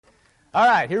All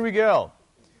right, here we go.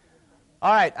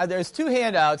 All right, there's two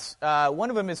handouts. One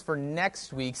of them is for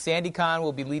next week. Sandy Kahn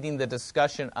will be leading the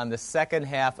discussion on the second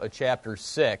half of chapter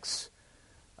 6.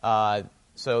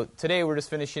 So today we're just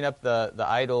finishing up the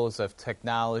idols of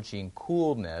technology and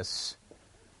coolness.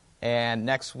 And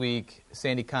next week,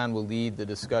 Sandy Kahn will lead the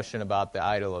discussion about the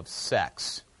idol of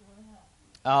sex.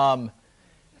 Like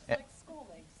school,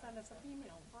 they send us a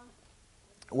female.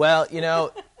 Well, you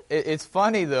know, it's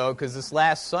funny, though, because this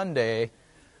last Sunday,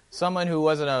 someone who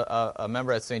wasn't a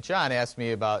member at St. John asked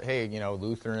me about, hey, you know,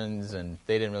 Lutherans, and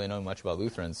they didn't really know much about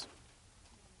Lutherans.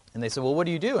 And they said, well, what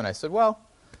do you do? And I said, well,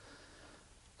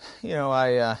 you know,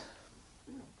 I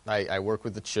work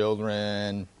with the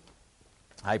children,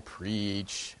 I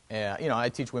preach, and, you know, I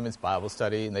teach women's Bible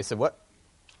study. And they said, what?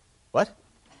 What?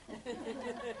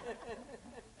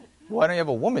 Why don't you have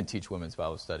a woman teach women's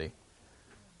Bible study?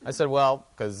 I said, well,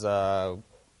 because,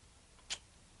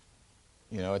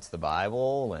 you know, it's the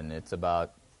Bible, and it's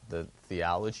about the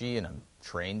theology, and I'm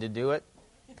trained to do it.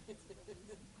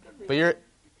 I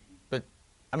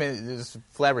mean, it's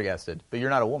flabbergasted, but you're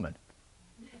not a woman.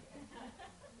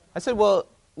 I said, well,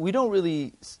 we don't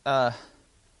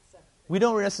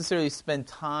necessarily spend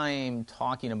time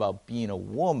talking about being a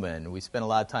woman. We spend a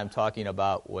lot of time talking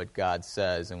about what God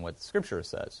says and what the Scripture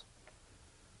says.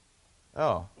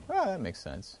 Oh, well, that makes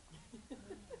sense.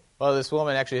 Well, this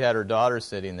woman actually had her daughter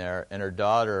sitting there, and her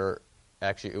daughter,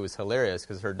 actually, it was hilarious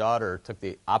because her daughter took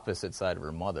the opposite side of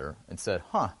her mother and said,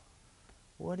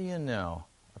 what do you know?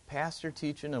 A pastor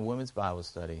teaching a women's Bible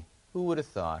study. Who would have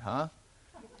thought, huh?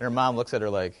 And her mom looks at her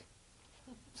like,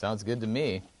 sounds good to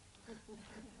me.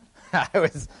 I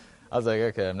was like,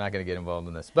 okay, I'm not going to get involved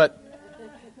in this. But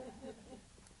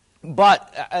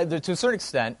to a certain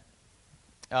extent,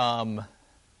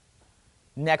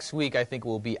 next week I think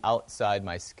will be outside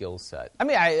my skill set.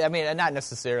 I mean, not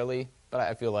necessarily, but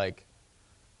I feel like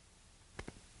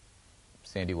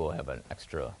Sandy will have an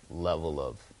extra level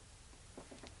of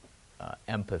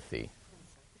empathy,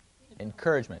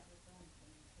 encouragement.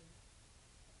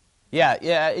 Yeah,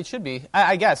 it should be.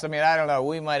 I guess. I mean, I don't know.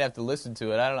 We might have to listen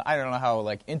to it. I don't know how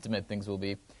intimate things will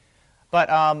be.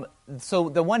 But so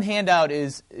the one handout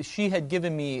is she had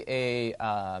given me a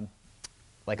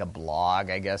blog,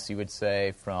 I guess you would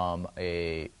say, from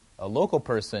a local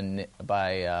person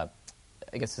by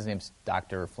I guess his name's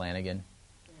Dr. Flanagan,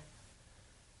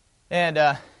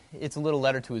 and it's a little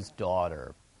letter to his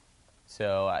daughter.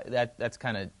 So that's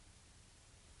kind of.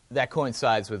 That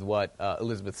coincides with what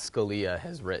Elizabeth Scalia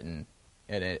has written,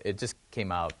 and it just came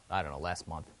out, I don't know, last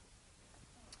month.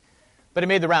 But it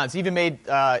made the rounds. It made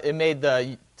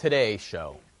the Today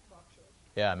show.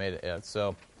 Yeah, it made it. Yeah,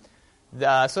 so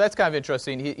that's kind of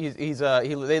interesting.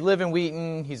 They live in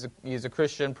Wheaton. He's a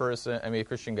Christian person. I mean, a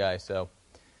Christian guy. So,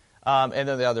 and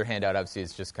then the other handout, obviously,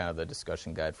 is just kind of the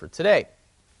discussion guide for today.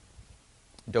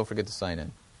 Don't forget to sign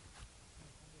in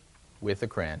with a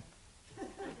crayon.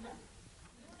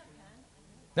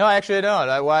 No, actually I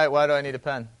don't. Why do I need a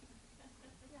pen?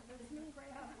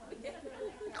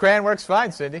 Crayon works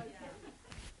fine, Cindy.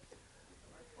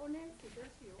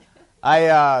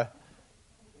 I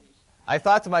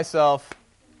thought to myself,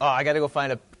 I got to go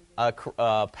find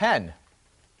a pen.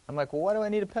 I'm like, well, why do I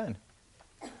need a pen?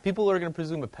 People are going to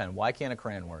presume a pen. Why can't a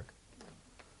crayon work?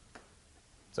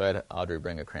 So I had Audrey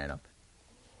bring a crayon up.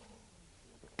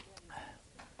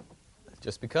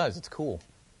 Just because. It's cool.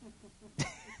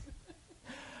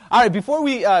 All right, before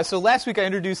we, so last week I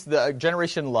introduced the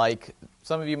Generation Like.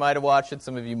 Some of you might have watched it,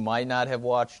 some of you might not have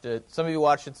watched it. Some of you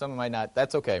watched it, some might not.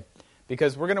 That's okay,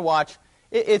 because we're going to watch,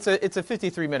 it's a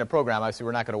 53-minute program. Obviously,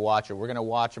 we're not going to watch it. We're going to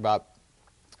watch about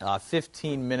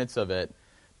 15 minutes of it,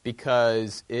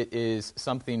 because it is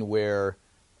something where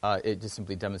it just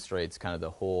simply demonstrates kind of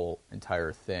the whole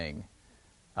entire thing.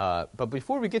 But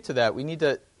before we get to that, we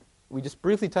just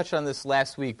briefly touched on this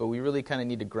last week, but we really kind of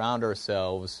need to ground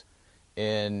ourselves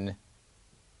in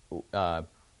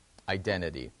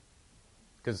identity,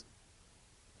 because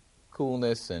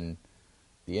coolness and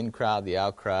the in crowd, the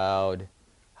out crowd,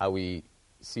 how we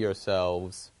see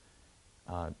ourselves,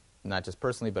 not just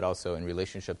personally but also in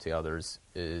relationship to others,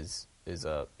 is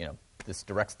this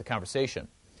directs the conversation.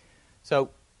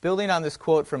 So, building on this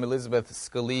quote from Elizabeth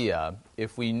Scalia,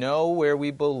 if we know where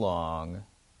we belong,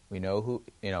 we know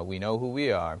who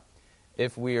we are.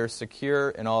 If we are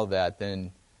secure in all that,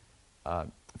 then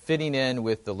fitting in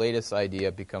with the latest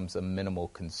idea becomes a minimal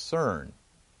concern.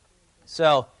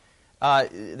 So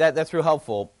that's real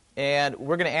helpful. And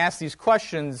we're going to ask these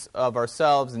questions of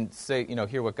ourselves and say,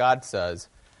 hear what God says.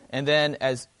 And then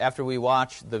after we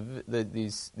watch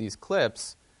these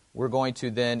clips, we're going to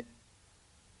then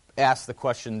ask the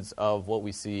questions of what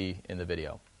we see in the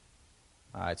video.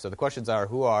 All right, so the questions are,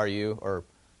 who are you? Or,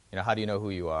 how do you know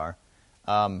who you are?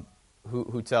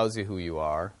 Who tells you who you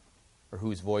are? Or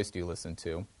whose voice do you listen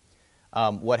to?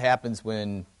 What happens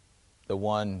when the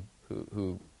one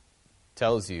who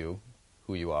tells you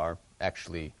who you are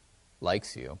actually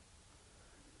likes you?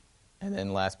 And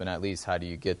then last but not least, how do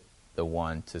you get the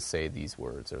one to say these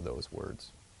words or those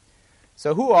words?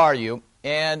 So who are you?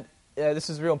 And this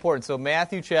is real important. So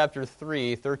Matthew chapter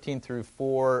 3, 13 through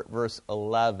 4, verse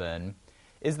 11,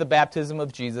 is the baptism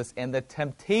of Jesus and the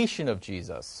temptation of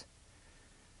Jesus.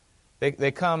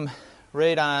 They come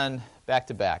right on back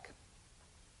to back.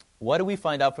 What do we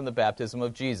find out from the baptism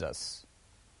of Jesus?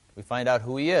 We find out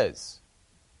who he is.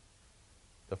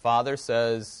 The Father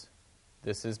says,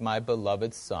 "This is my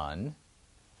beloved Son."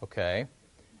 Okay.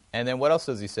 And then what else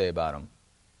does he say about him?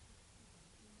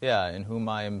 Yeah, in whom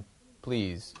I am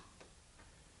pleased.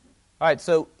 All right,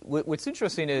 so what's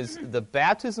interesting is the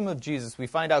baptism of Jesus, we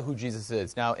find out who Jesus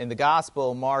is. Now, in the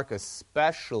Gospel, Mark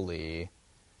especially,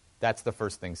 that's the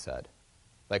first thing said.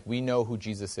 Like, we know who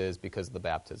Jesus is because of the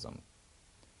baptism.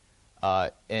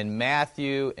 In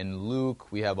Matthew and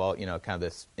Luke, we have all, kind of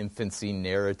this infancy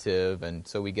narrative, and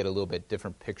so we get a little bit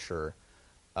different picture,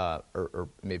 or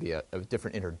maybe a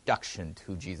different introduction to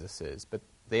who Jesus is. But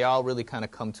they all really kind of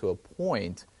come to a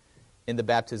point in the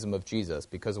baptism of Jesus,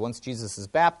 because once Jesus is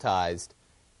baptized,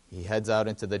 he heads out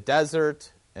into the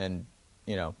desert, and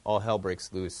all hell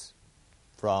breaks loose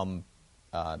from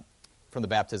the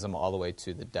baptism all the way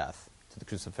to the death, to the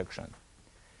crucifixion.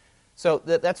 So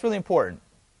that's really important.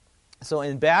 So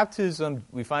in baptism,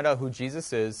 we find out who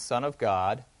Jesus is, Son of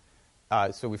God.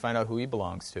 So we find out who he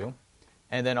belongs to,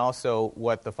 and then also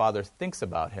what the Father thinks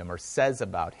about him or says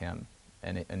about him,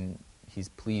 and he's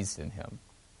pleased in him.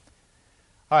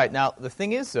 All right, now, the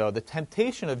thing is, though, the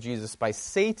temptation of Jesus by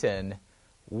Satan,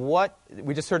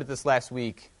 we just heard it this last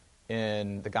week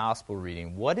in the gospel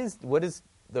reading. What is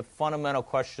the fundamental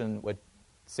question what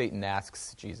Satan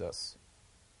asks Jesus?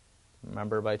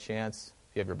 Remember by chance?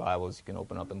 If you have your Bibles, you can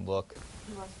open up and look.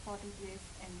 He was 40 days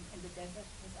in the desert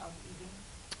without eating.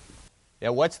 Yeah,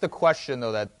 what's the question,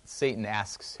 though, that Satan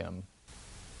asks him?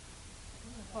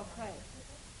 For Christ.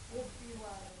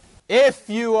 If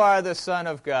you are the Son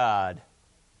of God.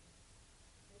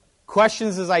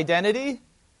 Questions his identity,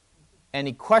 and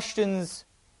he questions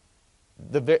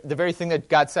the very thing that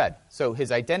God said. So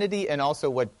his identity and also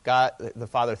what God, the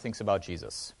Father, thinks about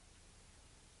Jesus.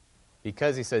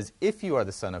 Because he says, if you are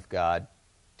the Son of God,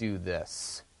 do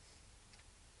this.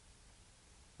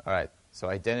 All right, so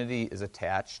identity is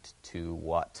attached to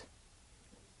what?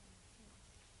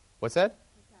 What's that?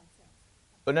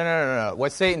 Oh, no.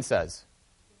 What Satan says.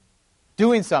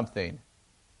 Doing something.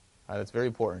 All right, that's very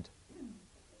important.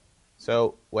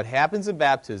 So what happens in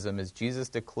baptism is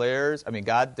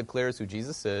God declares who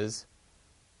Jesus is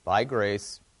by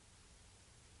grace.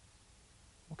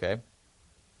 Okay?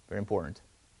 Very important.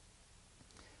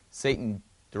 Satan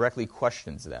directly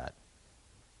questions that.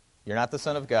 You're not the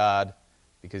Son of God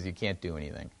because you can't do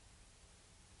anything.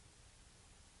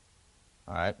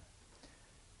 All right?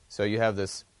 So you have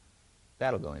this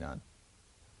battle going on.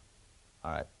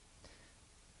 All right.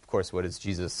 Of course, how does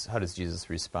Jesus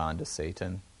respond to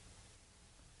Satan?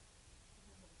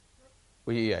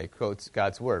 Well, he quotes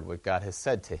God's word, what God has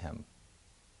said to him.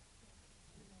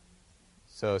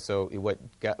 So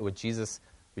what Jesus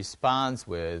responds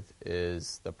with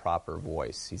is the proper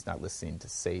voice. He's not listening to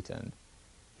Satan.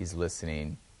 He's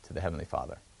listening to the Heavenly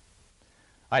Father.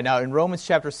 All right, now in Romans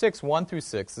chapter 6, 1 through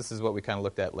 6, this is what we kind of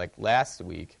looked at like last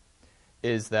week,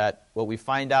 is that what we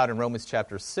find out in Romans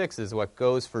chapter 6 is what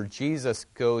goes for Jesus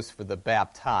goes for the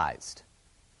baptized.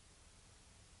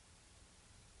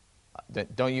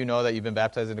 Don't you know that you've been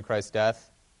baptized into Christ's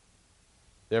death?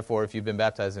 Therefore, if you've been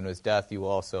baptized into his death, you will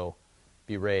also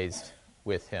be raised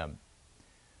with him.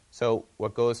 So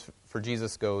what goes for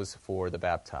Jesus goes for the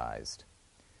baptized.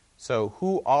 So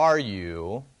who are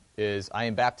you is I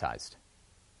am baptized.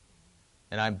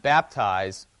 And I'm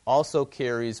baptized also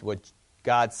carries what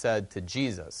God said to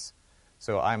Jesus.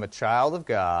 So I'm a child of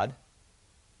God,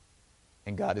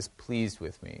 and God is pleased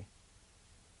with me.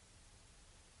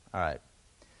 All right.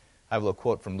 I have a little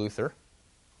quote from Luther.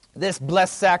 This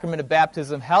blessed sacrament of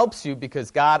baptism helps you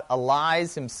because God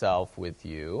allies himself with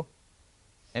you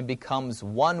and becomes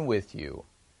one with you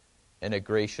in a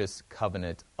gracious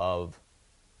covenant of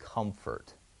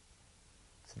comfort.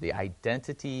 So the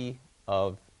identity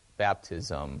of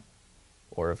baptism,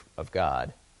 or of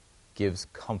God, gives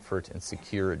comfort and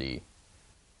security.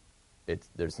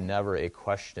 There's never a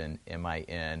question, am I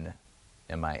in,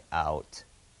 am I out,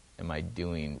 am I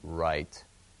doing right,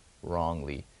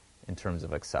 wrongly, in terms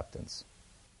of acceptance.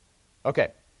 Okay,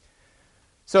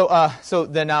 So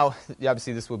then now,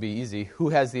 obviously this will be easy. Who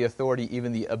has the authority,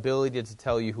 even the ability to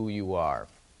tell you who you are?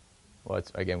 Well,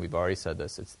 again, we've already said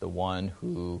this. It's the one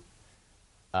who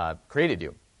created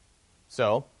you.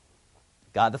 So,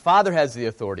 God the Father has the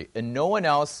authority, and no one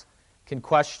else can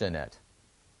question it.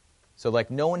 So,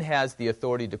 no one has the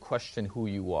authority to question who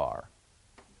you are.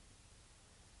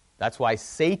 That's why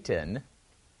Satan,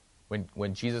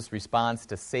 when Jesus responds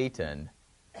to Satan,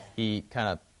 he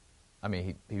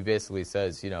he basically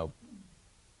says,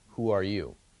 who are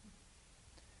you?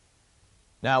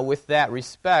 Now, with that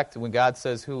respect, when God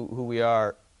says who we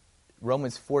are,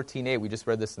 Romans 14:8, we just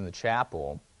read this in the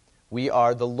chapel, we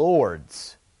are the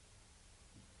Lord's.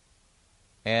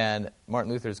 And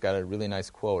Martin Luther's got a really nice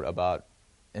quote about,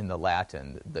 in the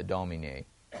Latin, the Domine.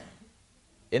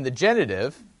 In the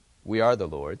genitive, we are the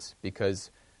Lord's,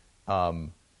 because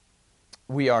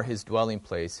we are his dwelling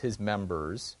place, his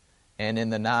members. And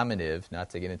in the nominative, not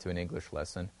to get into an English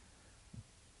lesson,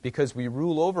 because we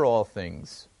rule over all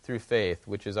things through faith,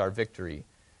 which is our victory,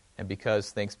 and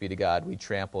because, thanks be to God, we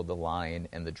trampled the lion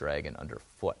and the dragon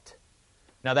underfoot.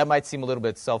 Now, that might seem a little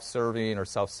bit self-serving or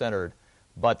self-centered,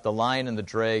 but the lion and the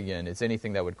dragon is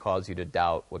anything that would cause you to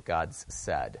doubt what God's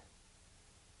said.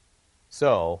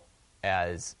 So,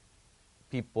 as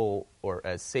people, or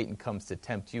as Satan comes to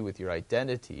tempt you with your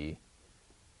identity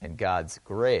and God's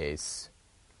grace,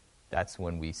 that's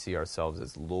when we see ourselves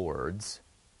as lords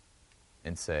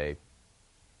and say,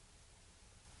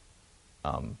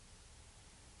 I'm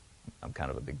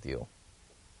kind of a big deal.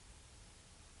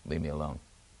 Leave me alone.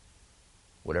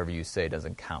 Whatever you say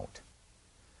doesn't count.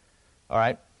 All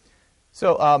right.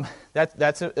 So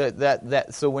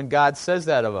so when God says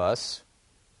that of us,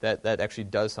 that actually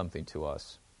does something to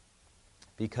us,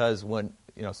 because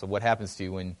so what happens to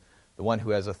you when the one who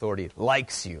has authority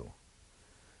likes you?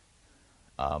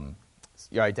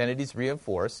 Your identity is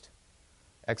reinforced.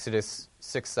 Exodus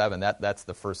 6:7. That's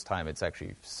the first time it's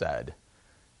actually said.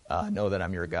 Know that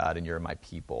I'm your God and you're my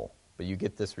people. But you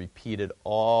get this repeated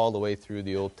all the way through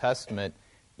the Old Testament,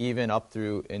 even up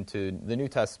through into the New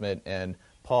Testament, and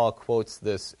Paul quotes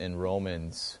this in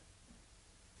Romans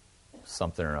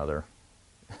something or other.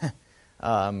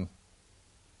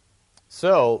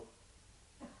 So,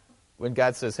 when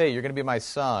God says, hey, you're going to be my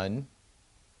son,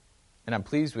 and I'm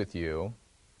pleased with you,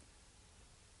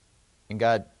 and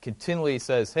God continually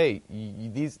says, hey,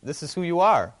 this is who you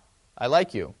are. I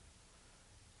like you.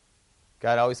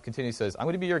 God always continually says, I'm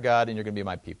going to be your God and you're going to be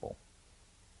my people.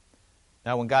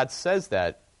 Now, when God says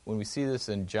that, when we see this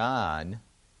in John,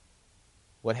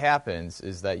 what happens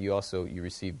is that you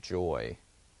receive joy.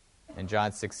 In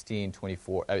John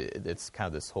 16:24, it's kind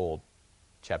of this whole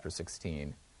chapter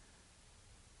 16.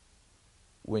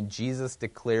 When Jesus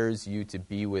declares you to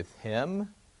be with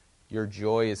him, your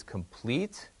joy is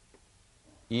complete,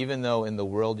 even though in the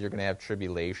world you're going to have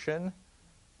tribulation.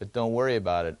 But don't worry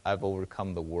about it. I've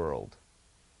overcome the world.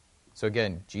 So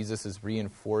again, Jesus is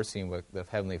reinforcing what the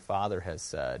Heavenly Father has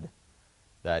said,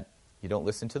 that you don't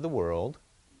listen to the world,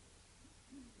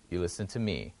 you listen to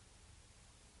me.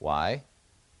 Why?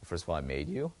 First of all, I made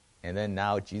you. And then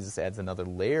now Jesus adds another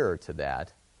layer to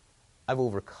that. I've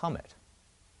overcome it.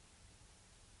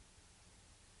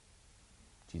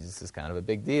 Jesus is kind of a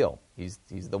big deal. He's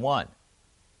the one.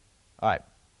 All right.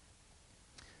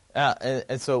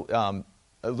 And so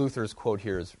Luther's quote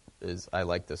here is I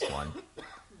like this one.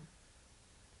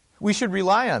 We should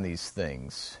rely on these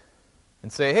things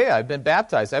and say, hey, I've been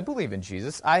baptized. I believe in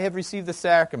Jesus. I have received the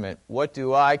sacrament. What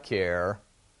do I care?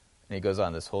 And he goes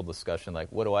on this whole discussion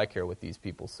like, what do I care what these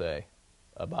people say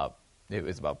about, it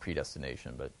was about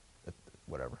predestination, but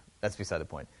whatever. That's beside the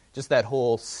point. Just that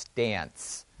whole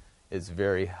stance is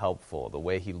very helpful. The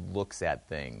way he looks at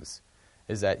things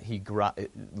is that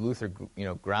Luther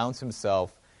grounds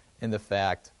himself in the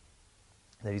fact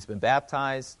that he's been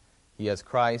baptized, he has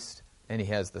Christ, and he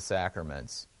has the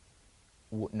sacraments.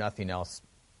 Nothing else.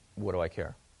 What do I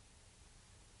care?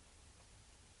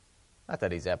 Not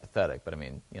that he's apathetic, but I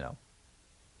mean,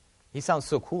 he sounds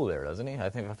so cool there, doesn't he? I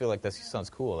feel like he sounds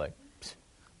cool. Like,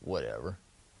 whatever.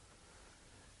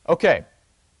 Okay.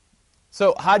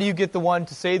 So how do you get the one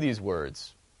to say these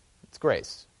words? It's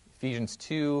grace. Ephesians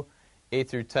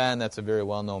 2:8-10. That's a very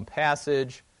well-known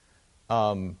passage.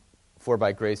 For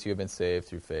by grace you have been saved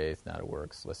through faith, not of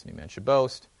works, lest any man should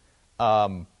boast.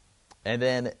 And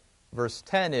then verse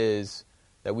 10 is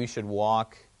that we should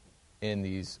walk in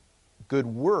these good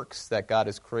works that God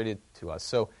has created to us.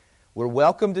 So we're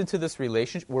welcomed into this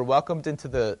relationship. We're welcomed into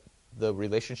the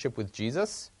relationship with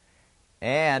Jesus.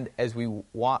 And as we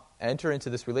enter into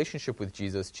this relationship with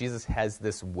Jesus, Jesus has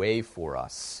this way for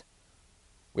us.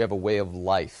 We have a way of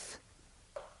life.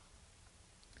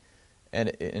 And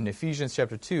in Ephesians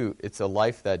chapter 2, it's a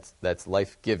life that's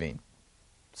life-giving.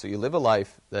 So you live a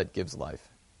life that gives life.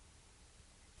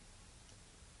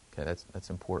 Okay, that's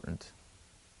important.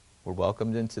 We're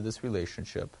welcomed into this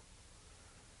relationship.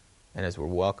 And as we're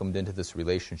welcomed into this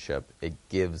relationship, it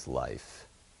gives life.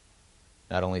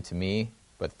 Not only to me,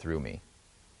 but through me.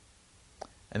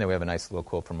 And then we have a nice little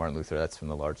quote from Martin Luther. That's from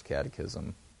the Large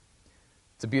Catechism.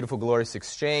 It's a beautiful, glorious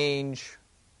exchange.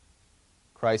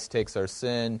 Christ takes our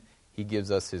sin. He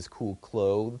gives us his cool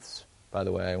clothes. By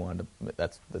the way,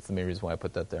 that's the main reason why I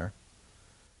put that there.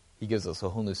 He gives us a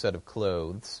whole new set of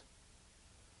clothes.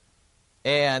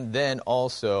 And then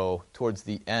also, towards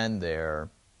the end there,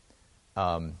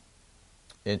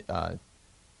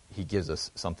 he gives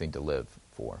us something to live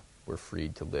for. We're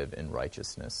freed to live in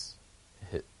righteousness.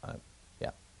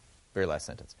 Very last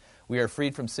sentence. We are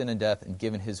freed from sin and death and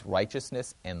given his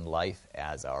righteousness and life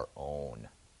as our own.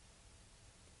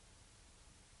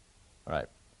 All right.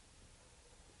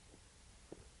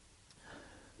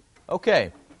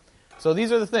 Okay. So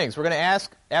these are the things. We're going to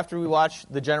ask, after we watch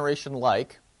The Generation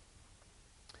Like,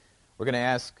 we're going to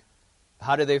ask,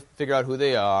 how do they figure out who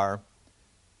they are?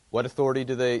 What authority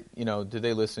do they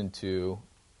listen to?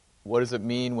 What does it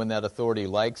mean when that authority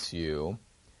likes you?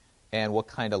 And what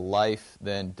kind of life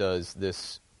then does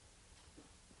this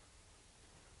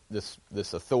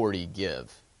authority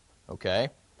give? Okay?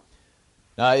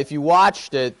 Now, if you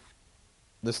watched it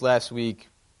this last week,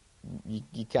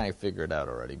 you kind of figured it out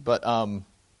already. But I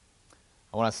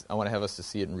want to have us to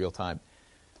see it in real time.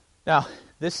 Now,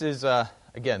 this is a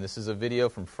video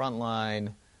from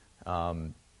Frontline.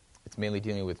 It's mainly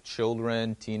dealing with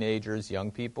children, teenagers,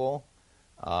 young people.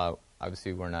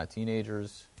 Obviously, we're not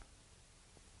teenagers.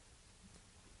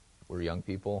 We're young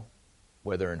people,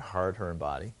 whether in heart or in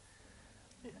body.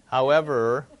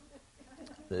 However,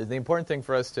 the important thing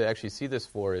for us to actually see this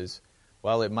for is,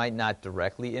 while it might not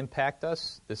directly impact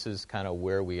us, this is kind of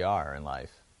where we are in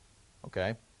life.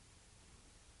 Okay?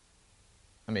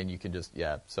 I mean, you can just,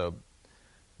 so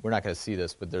we're not going to see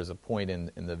this, but there's a point in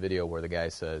the video where the guy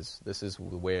says, this is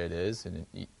the way it is, and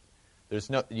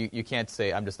you can't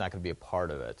say, I'm just not going to be a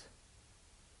part of it.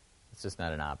 It's just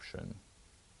not an option.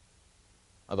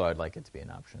 Although I'd like it to be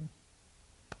an option.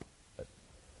 But,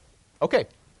 okay.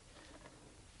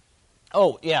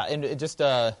 Oh, yeah, and it just,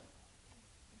 there's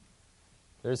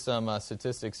some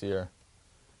statistics here.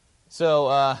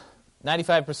 So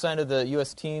 95% of the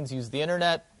U.S. teens use the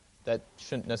internet. That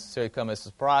shouldn't necessarily come as a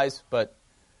surprise, but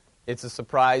it's a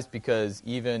surprise because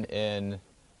even in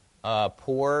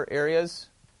poor areas,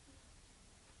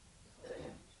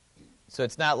 so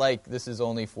it's not like this is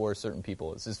only for certain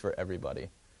people. This is for everybody.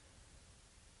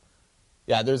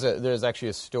 Yeah, there's actually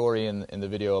a story in the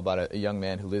video about a young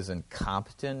man who lives in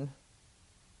Compton,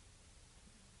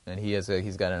 and he's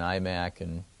got an iMac,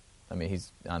 and I mean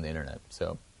he's on the internet.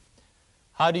 So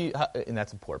and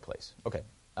that's a poor place. Okay,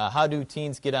 how do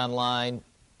teens get online?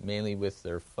 Mainly with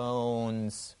their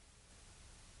phones.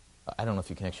 I don't know if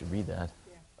you can actually read that.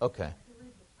 Yeah. Okay.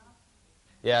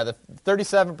 Yeah, the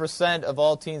 37% of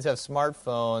all teens have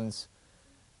smartphones,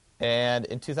 and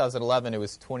in 2011 it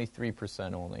was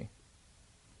 23% only.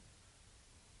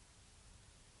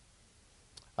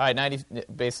 All right,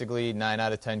 basically 9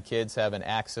 out of 10 kids have an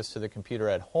access to the computer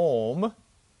at home,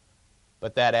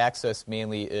 but that access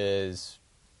mainly is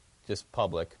just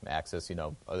public access.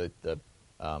 It's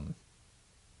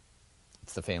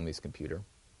the family's computer.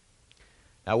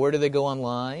 Now, where do they go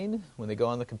online when they go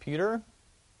on the computer?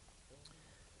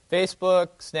 Facebook,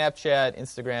 Snapchat,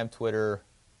 Instagram, Twitter,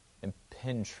 and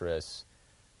Pinterest.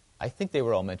 I think they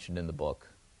were all mentioned in the book.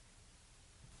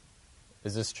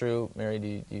 Is this true, Mary?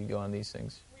 Do you go on these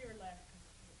things? We were left.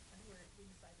 We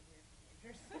decided we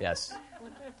were teenagers. Yes. Not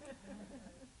Snapchat,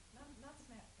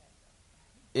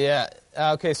 though. Yeah.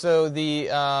 Okay. So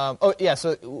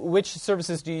So which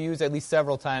services do you use at least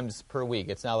several times per week?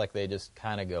 It's not like they just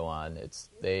kind of go on.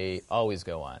 They always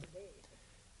go on.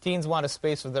 Teens want a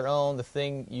space of their own. The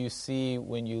thing you see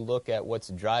when you look at what's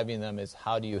driving them is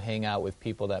how do you hang out with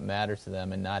people that matter to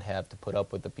them and not have to put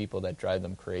up with the people that drive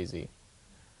them crazy.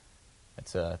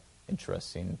 That's an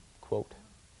interesting quote.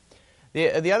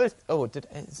 The other,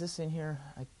 is this in here?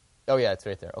 It's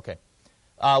right there. Okay.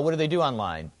 What do they do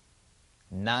online?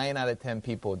 9 out of 10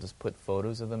 people just put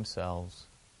photos of themselves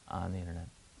on the internet.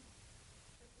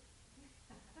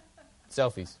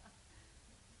 Selfies.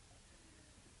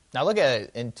 Now look at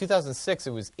it. In 2006, it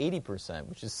was 80%,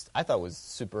 which I thought was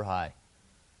super high.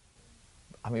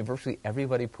 I mean, virtually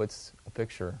everybody puts a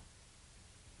picture.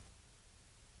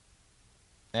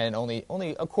 And only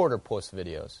a quarter posts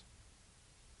videos.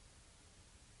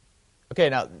 Okay,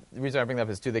 now, the reason I bring that up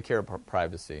is, do they care about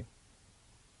privacy?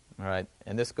 All right,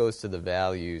 and this goes to the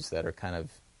values that are kind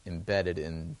of embedded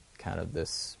in kind of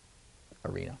this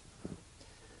arena.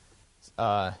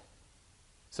 So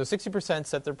 60%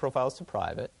 set their profiles to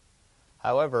private.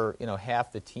 However,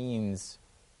 half the teens,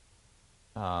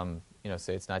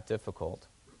 say it's not difficult.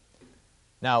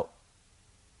 Now,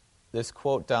 this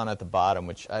quote down at the bottom,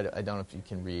 which I don't know if you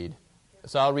can read.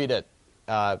 So I'll read it.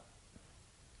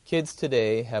 Kids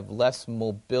today have less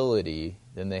mobility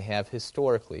than they have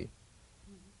historically,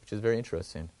 which is very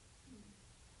interesting.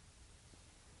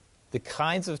 The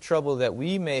kinds of trouble that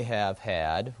we may have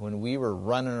had when we were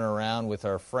running around with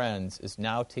our friends is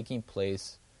now taking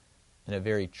place in a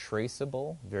very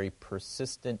traceable, very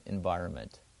persistent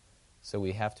environment. So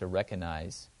we have to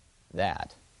recognize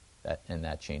that and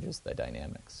that changes the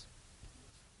dynamics.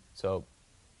 So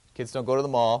kids don't go to the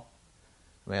mall.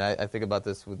 I mean, I think about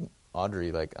this with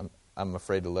Audrey. Like, I'm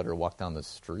afraid to let her walk down the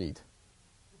street.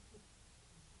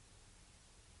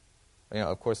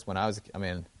 Of course, when I was,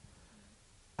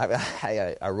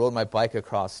 I rode my bike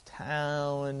across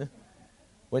town,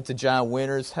 went to John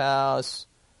Winter's house,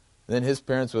 then his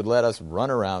parents would let us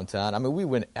run around town. I mean, we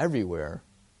went everywhere.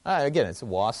 Again, it's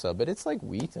Wausau, but it's like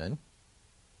Wheaton.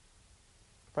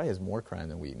 Probably has more crime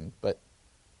than Wheaton, but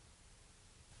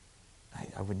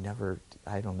I would never,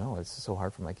 I don't know. It's so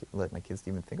hard for let my kids to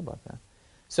even think about that.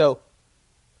 So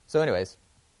anyways,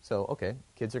 okay,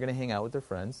 kids are going to hang out with their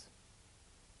friends.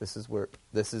 This is,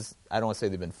 I don't want to say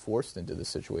they've been forced into this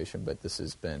situation, but this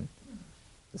is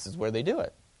where they do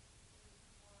it.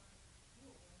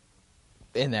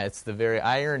 And that's the very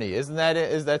irony. Isn't that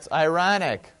it? That's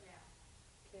ironic.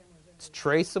 It's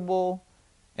traceable,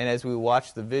 and as we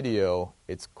watch the video,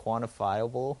 it's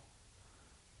quantifiable,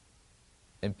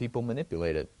 and people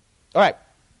manipulate it. All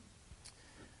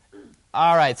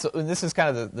right, so this is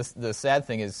kind of the sad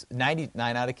thing is 9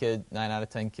 out of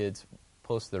 10 kids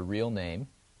post their real name.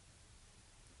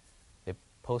 They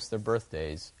post their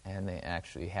birthdays, and they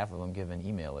actually, half of them give an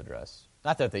email address.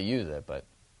 Not that they use it, but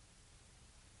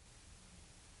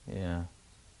yeah,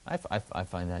 I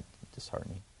find that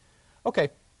disheartening. Okay,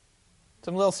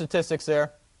 some little statistics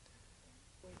there.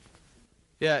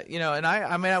 Yeah, and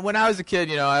I mean, when I was a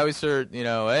kid, I always heard,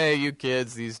 hey, you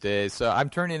kids these days. So I'm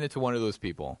turning into one of those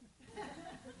people.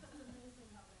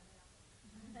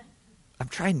 I'm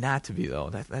trying not to be, though.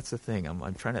 That's the thing.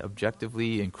 I'm trying to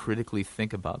objectively and critically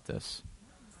think about this.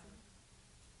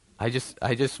 I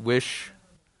just wish.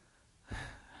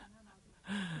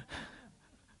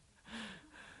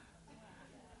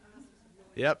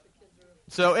 Yep.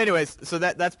 So, anyways, so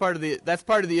that's part of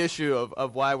the issue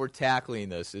of why we're tackling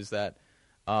this is that,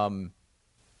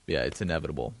 it's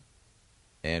inevitable,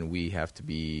 and we have to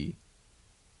be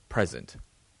present.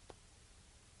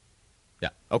 Yeah.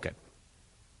 Okay.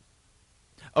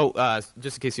 Oh,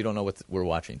 just in case you don't know what we're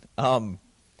watching,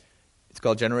 it's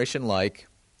called Generation Like.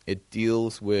 It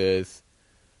deals with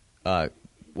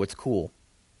what's cool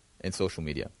in social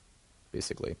media,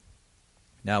 basically.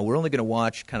 Now, we're only going to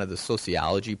watch kind of the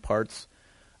sociology parts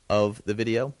of the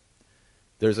video.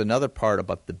 There's another part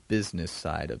about the business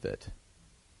side of it,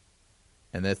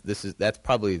 and that's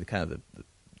probably the kind of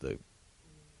the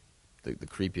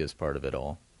creepiest part of it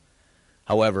all.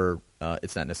 However,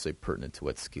 it's not necessarily pertinent to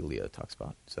what Scalia talks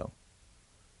about. So,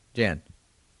 Jan. I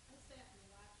sat and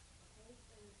watched the whole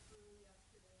thing through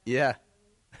yesterday. Yeah.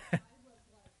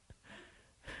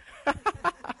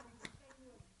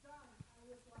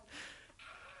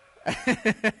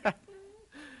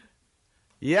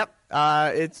 Yep.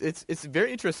 It's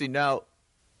very interesting. Now,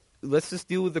 let's just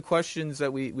deal with the questions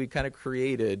that we kind of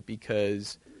created,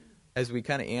 because as we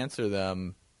kind of answer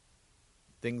them,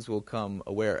 things will come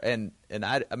aware. And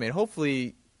I mean,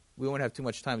 hopefully we won't have too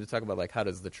much time to talk about, like, how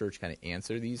does the church kind of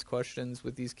answer these questions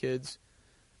with these kids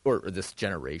or this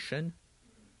generation.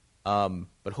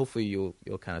 But hopefully you'll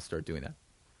kind of start doing that.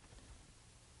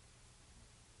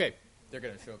 Okay. They're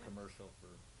going to show a commercial for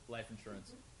life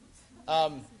insurance.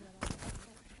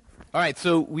 All right,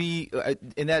 so we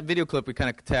in that video clip, we kind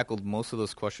of tackled most of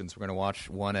those questions. We're going to watch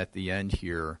one at the end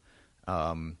here,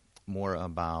 more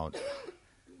about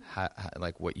how,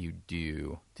 like what you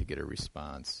do to get a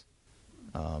response.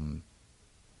 We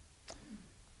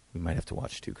might have to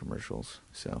watch 2 commercials.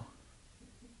 So, all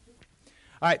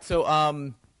right, so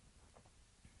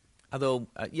although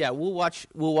we'll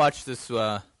watch this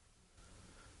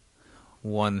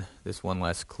one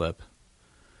last clip.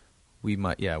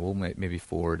 We'll maybe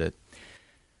forward it.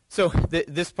 So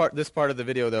this part of the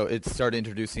video, though, it started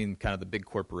introducing kind of the big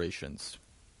corporations.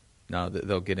 Now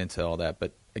they'll get into all that,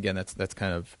 but again, that's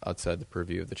kind of outside the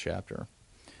purview of the chapter.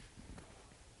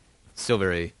 Still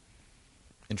very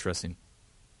interesting.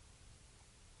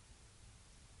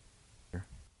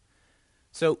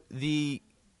 So the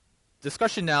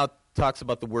discussion now talks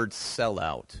about the word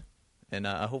sellout. And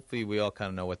hopefully we all kind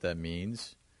of know what that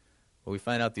means. But we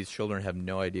find out these children have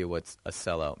no idea what a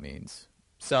sellout means.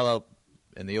 Sellout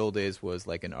in the old days was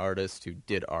like an artist who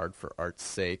did art for art's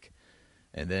sake.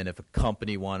 And then if a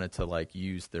company wanted to like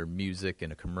use their music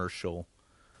in a commercial,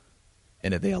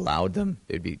 and if they allowed them,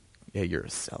 they'd be, yeah, you're a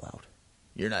sellout.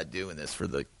 You're not doing this for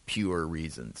the pure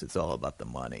reasons. It's all about the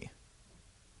money.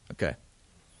 Okay.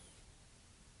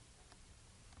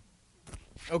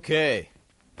 Okay.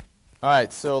 All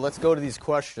right, so let's go to these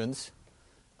questions.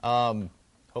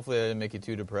 Hopefully I didn't make you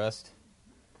too depressed.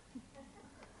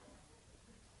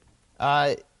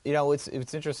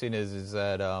 What's interesting is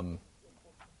that,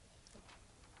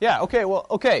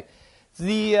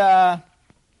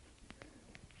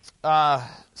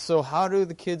 so how do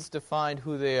the kids define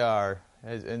who they are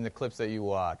in the clips that you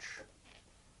watch?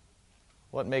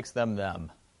 What makes them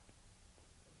them?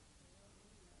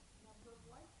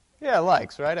 Yeah,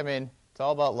 likes, right? I mean, it's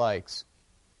all about likes.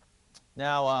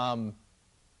 Now, all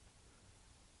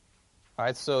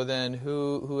right, so then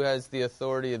who has the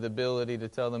authority or the ability to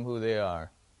tell them who they are?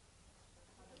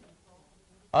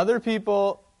 Other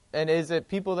people, and is it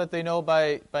people that they know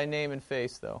by name and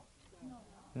face, though?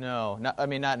 No,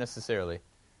 not necessarily.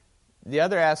 The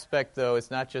other aspect, though,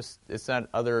 it's not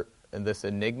other in this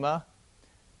enigma,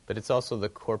 but it's also the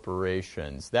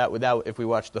corporations. That if we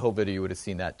watched the whole video, you would have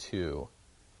seen that too.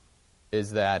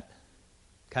 Is that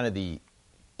kind of the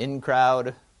in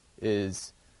crowd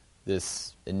is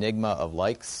this enigma of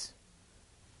likes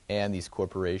and these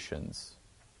corporations.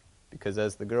 Because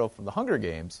as the girl from the Hunger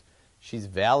Games, she's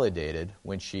validated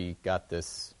when she got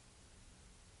this.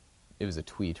 It was a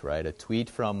tweet, right? A tweet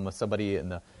from somebody in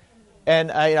the.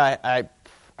 And I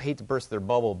hate to burst their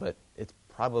bubble, but it's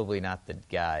probably not the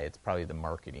guy. It's probably the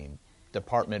marketing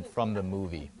department from the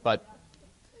movie. But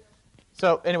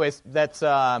so, anyways, that's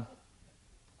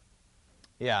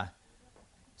yeah.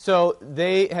 So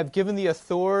they have given the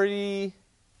authority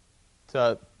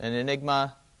to an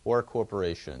enigma or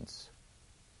corporations.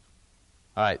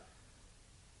 All right.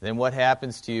 Then what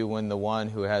happens to you when the one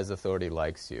who has authority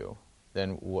likes you?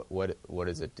 Then what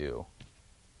does it do?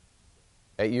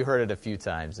 You heard it a few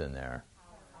times in there.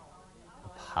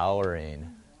 Empowering.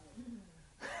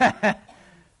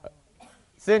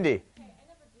 Cindy. I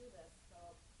never do this, so.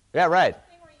 Yeah, right.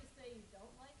 Thing where you say you don't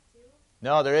like to?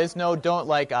 No, there is no don't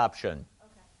like option.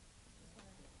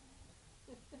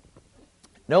 Okay.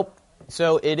 Nope.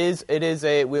 So it is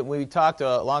we talked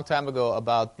a long time ago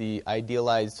about the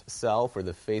idealized self or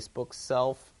the Facebook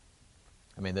self.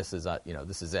 I mean, this is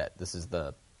this is it. This is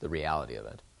the reality of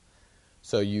it.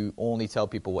 So you only tell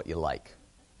people what you like.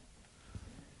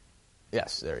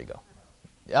 Yes, there you go.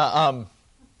 All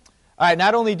right,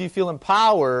 not only do you feel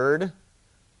empowered,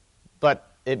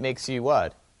 but it makes you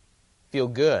what? Feel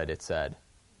good, it said.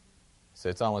 So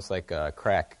it's almost like a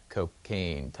crack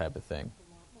cocaine type of thing.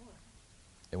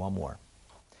 They want more.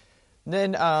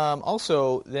 Then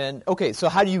okay, so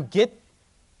how do you get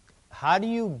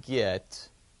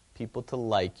people to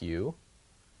like you,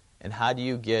 and how do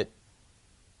you get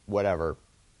whatever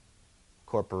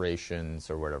corporations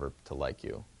or whatever to like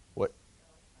you? What?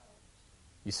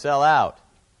 You sell out,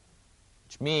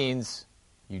 which means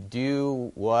you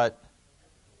do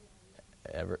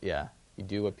you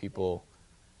do what people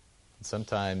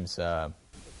sometimes.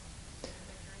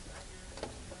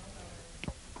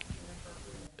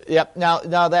 Yep.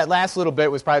 Now that last little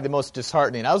bit was probably the most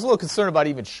disheartening. I was a little concerned about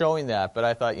even showing that, but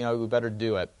I thought, we better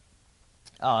do it.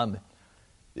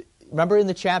 Remember in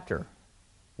the chapter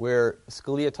where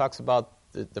Scalia talks about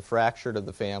the fracture of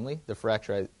the family, the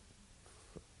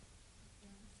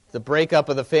breakup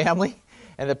of the family,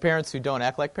 and the parents who don't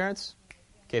act like parents?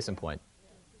 Case in point.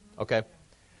 Okay.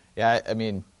 Yeah, I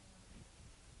mean,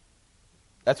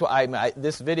 that's why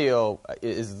this video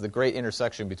is the great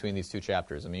intersection between these two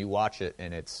chapters. I mean, you watch it,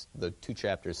 and it's the two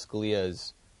chapters. Scalia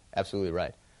is absolutely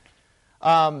right.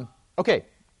 Okay,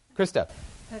 Krista.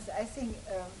 Because I think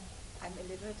I'm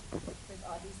illiterate with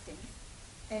all these things,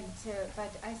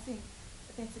 but I think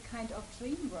that's a kind of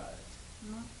dream world.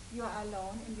 No? You are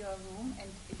alone in your room, and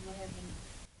you have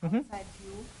an outside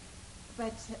view,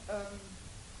 but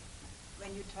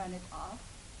when you turn it off,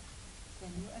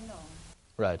 then you're alone.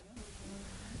 Right.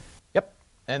 Yep.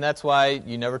 And that's why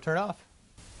you never turn off.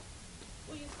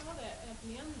 Well, you saw that at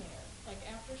the end there. Like,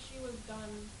 after she was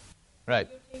done Right.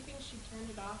 videotaping, she turned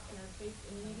it off, and her face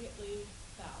immediately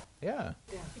fell. Yeah.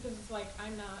 Because it's like,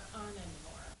 I'm not on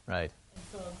anymore. Right. And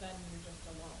so then you're just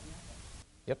alone.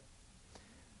 Yep.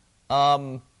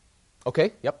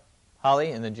 Okay. Yep.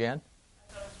 Holly, and then Jan. I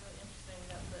thought it was really interesting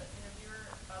that the interviewer,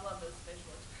 I love those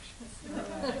facial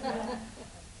expressions.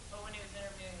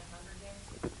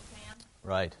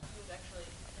 Right. She was actually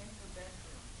in her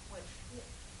bedroom, which,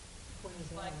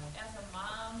 like, as a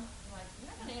mom, I'm like,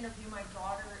 I'm not going to interview my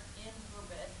daughter in her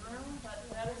bedroom, but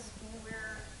that is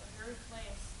where the very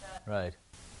place that Right.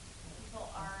 people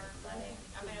are letting.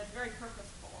 I mean, it's very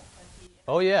purposeful.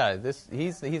 Oh yeah,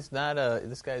 he's not a.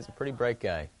 This guy's a pretty bright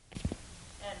guy.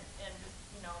 And just,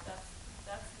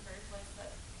 that's the very place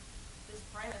that this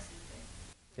privacy thing.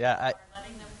 Yeah, Are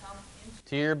letting them come into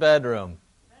to your bedroom.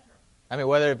 the bedroom. I mean,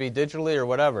 whether it be digitally or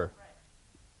whatever. Right.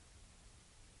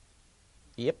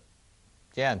 Yep.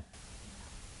 Jan.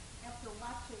 After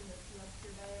watching this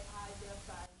yesterday, I guess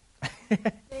I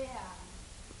understand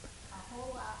a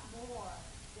whole lot more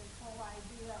this whole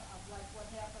idea of like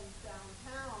what happens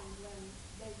downtown when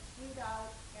they tweet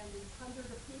out and these hundred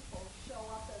of people show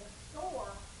up at a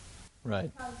store Right.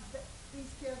 because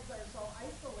these kids are so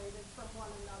isolated from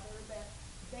one another that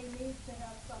they need to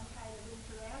have some kind of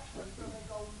interaction, so they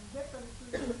go ripping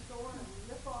through the store and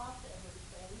rip off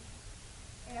everything.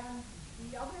 And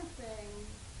the other thing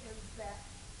is that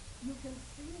you can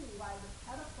see why the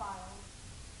pedophiles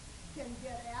can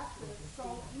get at this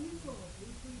so easily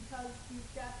because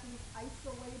you've got these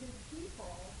isolated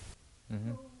people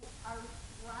who are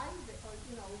thriving or,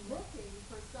 looking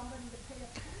for somebody to pay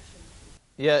attention to.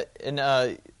 Yeah, and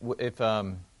if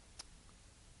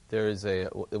there is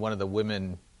one of the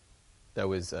women that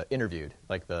was interviewed,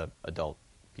 like the adult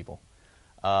people,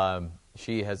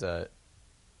 she has a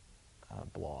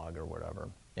blog or whatever,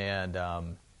 and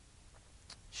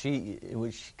she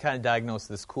kind of diagnosed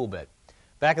this cool bit.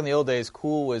 Back in the old days,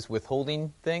 cool was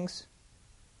withholding things,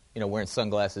 wearing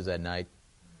sunglasses at night.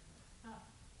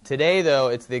 Today, though,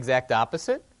 it's the exact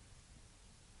opposite.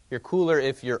 You're cooler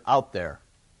if you're out there.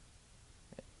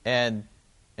 And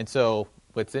so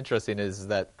what's interesting is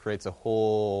that creates a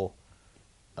whole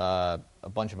a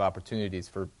bunch of opportunities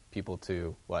for people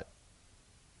to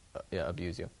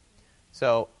abuse you.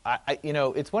 So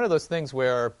it's one of those things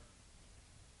where,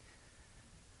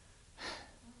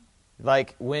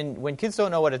 like, when kids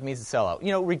don't know what it means to sell out,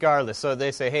 regardless. So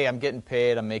they say, hey, I'm getting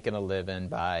paid, I'm making a living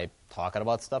by talking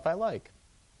about stuff I like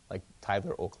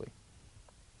Tyler Oakley.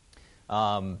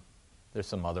 There's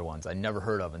some other ones I never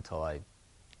heard of until I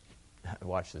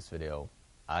watched this video.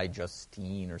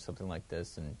 iJustine or something like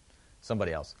this, and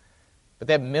somebody else. But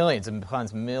they have millions and upon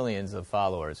millions of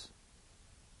followers.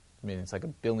 I mean, it's like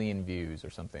 1 billion views or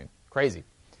something. Crazy.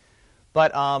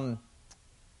 But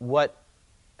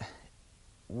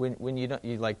when you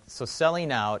don't, so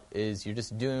selling out is you're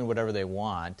just doing whatever they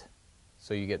want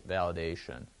so you get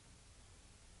validation.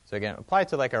 So again, apply it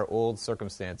to like our old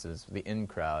circumstances, the in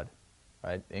crowd,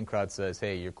 right? The in crowd says,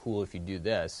 hey, you're cool if you do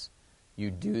this. You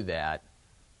do that,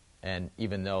 and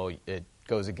even though it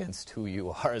goes against who you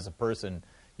are as a person,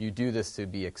 you do this to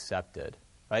be accepted,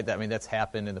 right? That's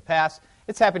happened in the past.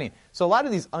 It's happening. So a lot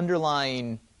of these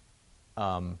underlying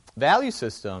value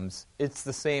systems, it's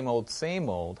the same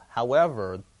old.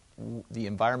 However, the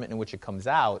environment in which it comes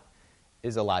out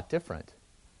is a lot different.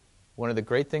 One of the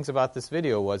great things about this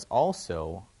video was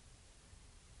also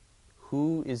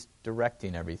who is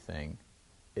directing everything.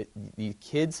 The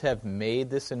kids have made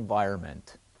this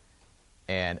environment,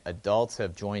 and adults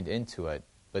have joined into it,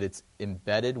 but it's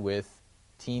embedded with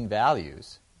teen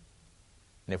values.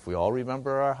 And if we all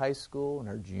remember our high school and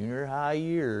our junior high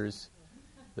years,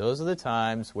 those are the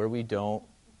times where we don't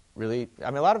really,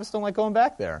 a lot of us don't like going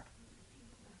back there.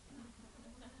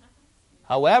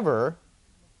 However,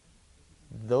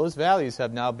 those values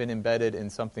have now been embedded in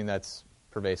something that's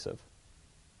pervasive.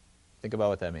 Think about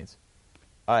what that means.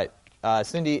 All right.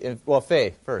 Cindy,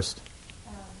 Faye first. Just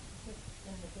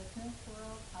in the business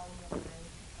world, how we have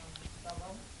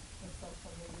struggle with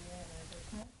social media and our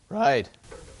business. Right.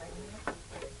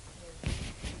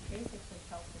 Basically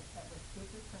tells us that we're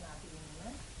stupid for not being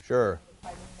in it. Sure. We're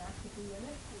fighting not to be in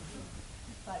it,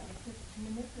 but it just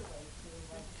manipulates you.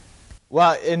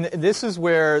 Well, and this is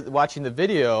where, watching the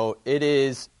video, it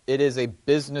is a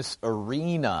business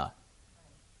arena.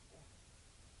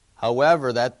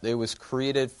 However, that it was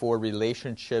created for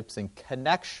relationships and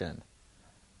connection.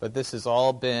 But this has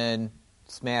all been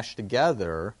smashed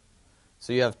together.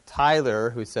 So you have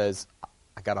Tyler who says,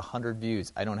 I got 100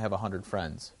 views. I don't have 100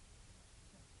 friends.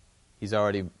 He's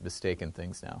already mistaken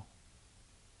things now.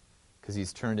 Because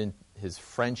he's turned in his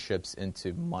friendships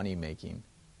into money-making.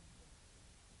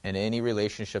 And any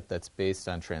relationship that's based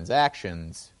on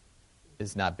transactions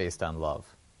is not based on love.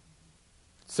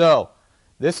 So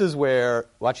this is where,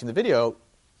 watching the video,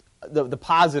 the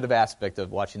positive aspect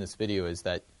of watching this video is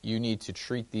that you need to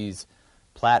treat these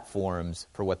platforms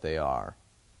for what they are.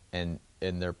 And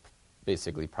they're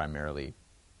basically primarily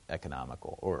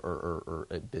economical or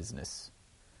business.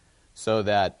 So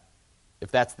that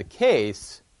if that's the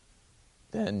case,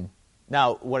 then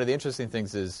now one of the interesting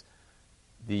things is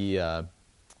there's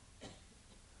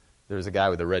a guy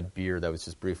with a red beard that was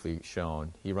just briefly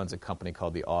shown. He runs a company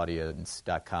called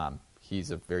theaudience.com.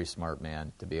 He's a very smart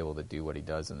man to be able to do what he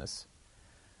does in this.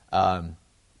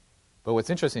 But what's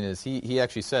interesting is he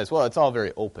actually says, well, it's all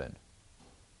very open.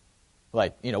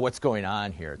 Like, what's going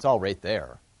on here? It's all right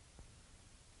there.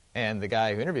 And the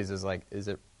guy who interviews is like, is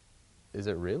it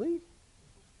really?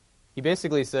 He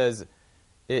basically says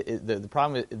the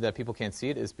problem that people can't see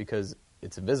it is because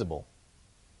it's invisible.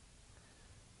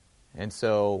 And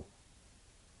so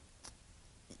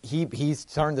he's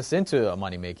turned this into a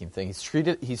money-making thing. He's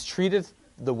treated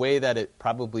the way that it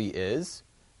probably is,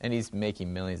 and he's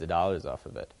making millions of dollars off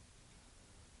of it.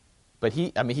 But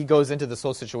he goes into this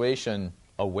whole situation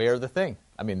aware of the thing.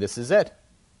 This is it.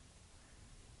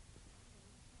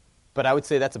 But I would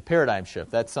say that's a paradigm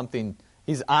shift. That's something,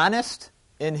 he's honest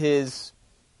in his,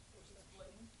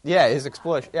 his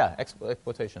exploitation. Yeah,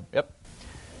 exploitation. Yep.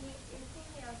 And you're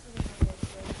thinking also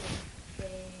that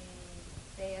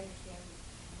they understand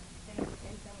things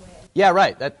in some way. Yeah,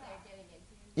 right. They're getting into.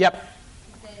 Yep.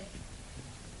 That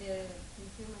the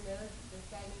consumer knows this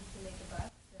guy needs to make a buck.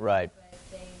 So, Right. But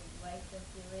they like the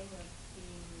feeling of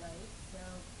being right, so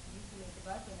you can make a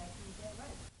buck and I can get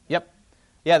right. Yep.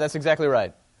 Yeah, that's exactly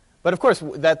right. But of course,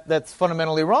 that's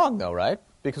fundamentally wrong, though, right?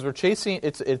 Because we're chasing,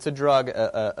 it's a drug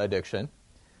addiction.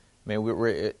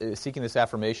 We're seeking this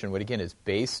affirmation, which again is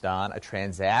based on a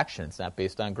transaction. It's not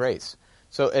based on grace.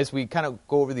 So as we kind of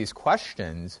go over these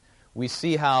questions, we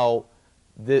see how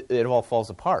it all falls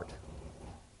apart.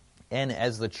 And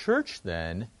as the church,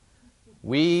 then,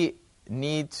 we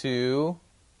need to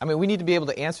be able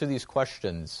to answer these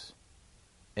questions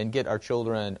and get our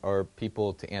children or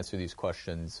people to answer these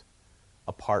questions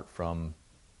apart from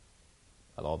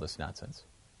all this nonsense.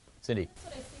 Cindy? That's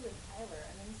what I see with Tyler.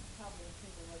 This is probably a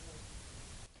kid that wasn't.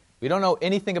 We don't know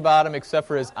anything about him except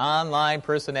for his online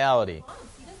personality. Honest,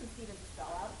 he doesn't see it as a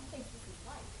sellout. He thinks this is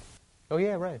life. Oh,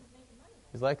 yeah, right. He's making money.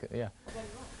 He's like it, yeah. That's what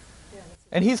he wants.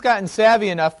 And he's gotten savvy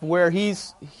enough where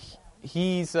he's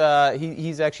trying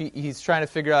to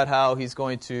figure out how he's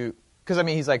going to, because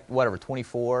he's like,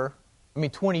 24.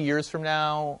 20 years from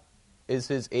now, is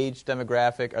his age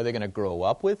demographic, are they going to grow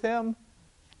up with him?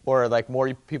 Or are like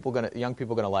young people going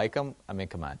to like him?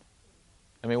 Come on.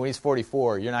 When he's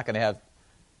 44, you're not going to have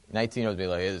 19-year-olds be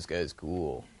like, hey, this guy's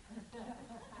cool.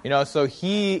 So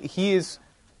he's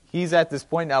at this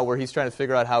point now where he's trying to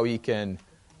figure out how he can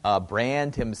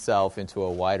brand himself into a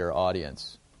wider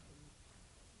audience.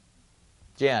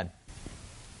 Jan.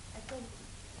 I think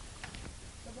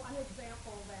the one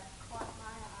example that caught my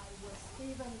eye was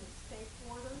Stephen, the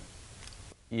skateboarder.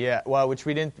 Yeah, well, which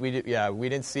we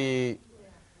didn't see.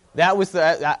 That was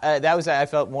I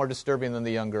felt more disturbing than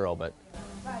the young girl, but.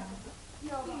 But,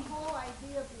 the whole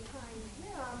idea behind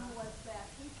him was that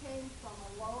he came from a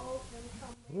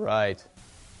low-income neighborhood. Right.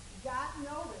 Got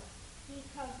noticed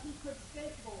because he could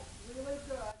skateboard really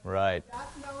good. Right. Got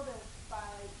noticed by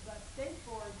the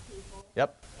skateboard people.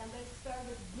 Yep. And they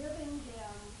started giving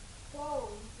him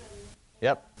clothes and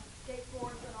Yep.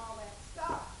 skateboards and all that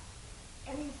stuff.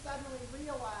 And he suddenly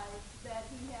realized that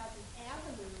he had an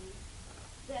avenue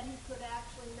that he could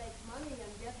actually make money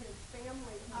and get his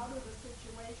family out of the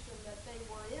situation that they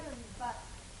were in, but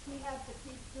he had to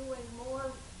keep doing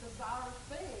more bizarre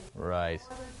things Right. in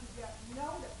order to get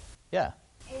noticed. Yeah.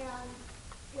 And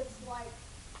it's like,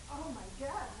 oh my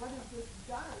God, what has this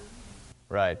done?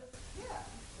 Right. Yeah.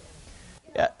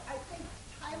 Yeah. I think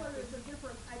Tyler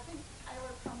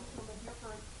comes from a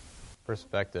different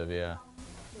Perspective. Yeah.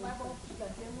 level to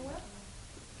begin with.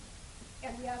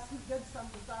 And yes, he did some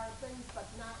bizarre things, but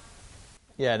not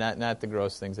Yeah. Not the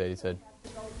gross things that he said. have to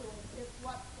go through it. It's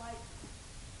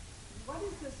what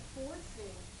is this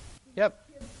forcing Yep.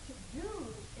 kids to do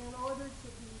in order to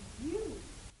be viewed?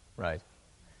 Right.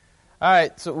 All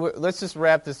right. So let's just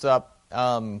wrap this up.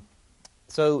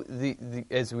 So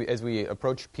as we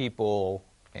approach people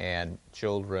and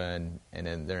children, and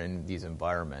then they're in these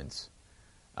environments,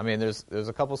 there's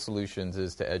a couple solutions: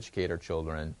 is to educate our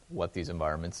children what these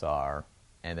environments are,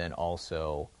 and then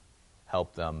also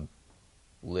help them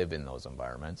live in those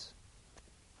environments.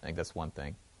 I think that's one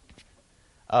thing.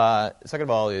 Second of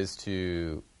all is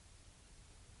to,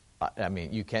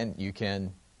 you can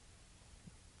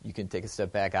take a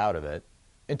step back out of it.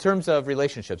 In terms of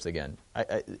relationships, again,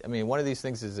 one of these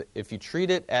things is if you treat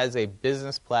it as a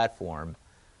business platform,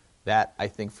 that, I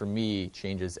think, for me,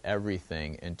 changes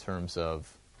everything in terms of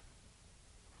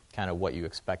kind of what you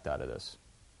expect out of this.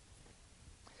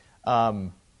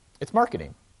 It's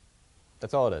marketing.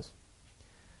 That's all it is.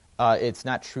 It's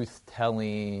not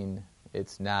truth-telling.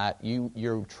 It's not,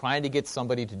 you're trying to get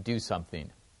somebody to do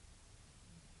something.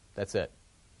 That's it.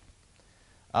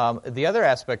 The other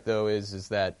aspect, though, is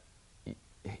that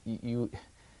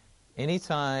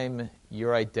anytime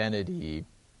your identity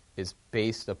is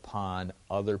based upon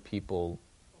other people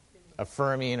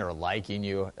affirming or liking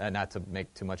you, not to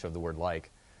make too much of the word like,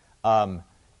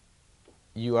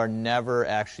 you are never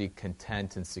actually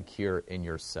content and secure in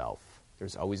yourself.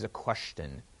 There's always a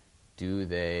question, do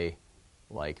they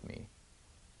like me?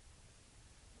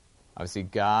 Obviously,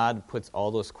 God puts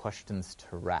all those questions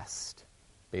to rest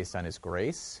based on His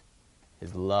grace,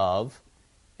 His love,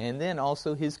 and then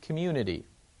also His community,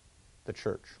 the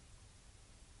church.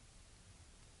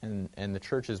 And the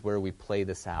church is where we play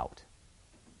this out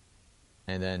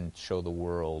and then show the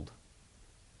world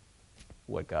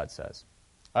what God says.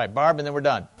 All right, Barb, and then we're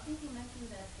done. I think you mentioned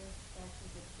that this actually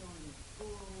gets shown in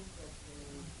schools, that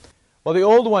they... Well, the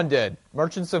old one did.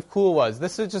 Merchants of Cool was.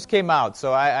 This just came out,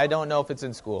 so I don't know if it's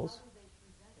in schools. How do they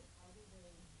present it? How do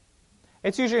they...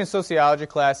 It's usually in sociology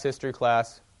class, history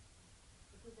class.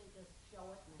 Could they just show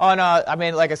it? Oh, no, I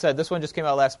mean, like I said, this one just came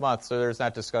out last month, so there's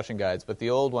not discussion guides. But the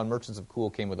old one, Merchants of Cool,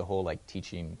 came with a whole, like,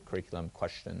 teaching curriculum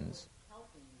questions.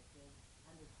 Helping the kids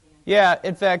understand... Yeah,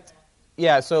 in fact,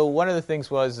 yeah, so one of the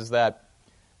things is that,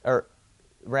 or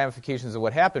ramifications of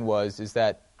what happened is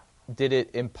that, did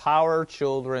it empower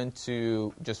children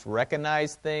to just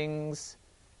recognize things?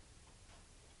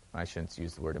 I shouldn't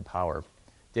use the word empower.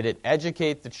 Did it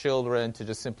educate the children to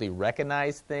just simply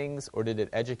recognize things, or did it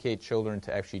educate children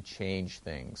to actually change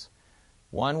things?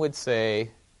 One would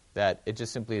say that it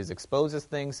just simply exposes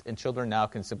things, and children now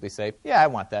can simply say, yeah, I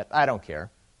want that. I don't care.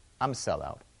 I'm a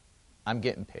sellout. I'm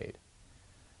getting paid.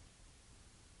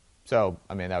 So,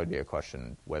 I mean, that would be a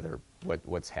question whether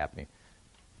what's happening.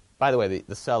 By the way,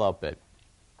 the sellout bit,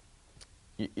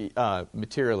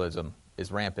 materialism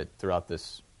is rampant throughout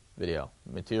this video.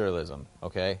 Materialism,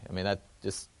 okay? I mean, that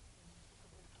just,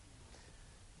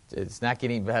 it's not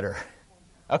getting better.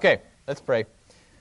 Okay, let's pray.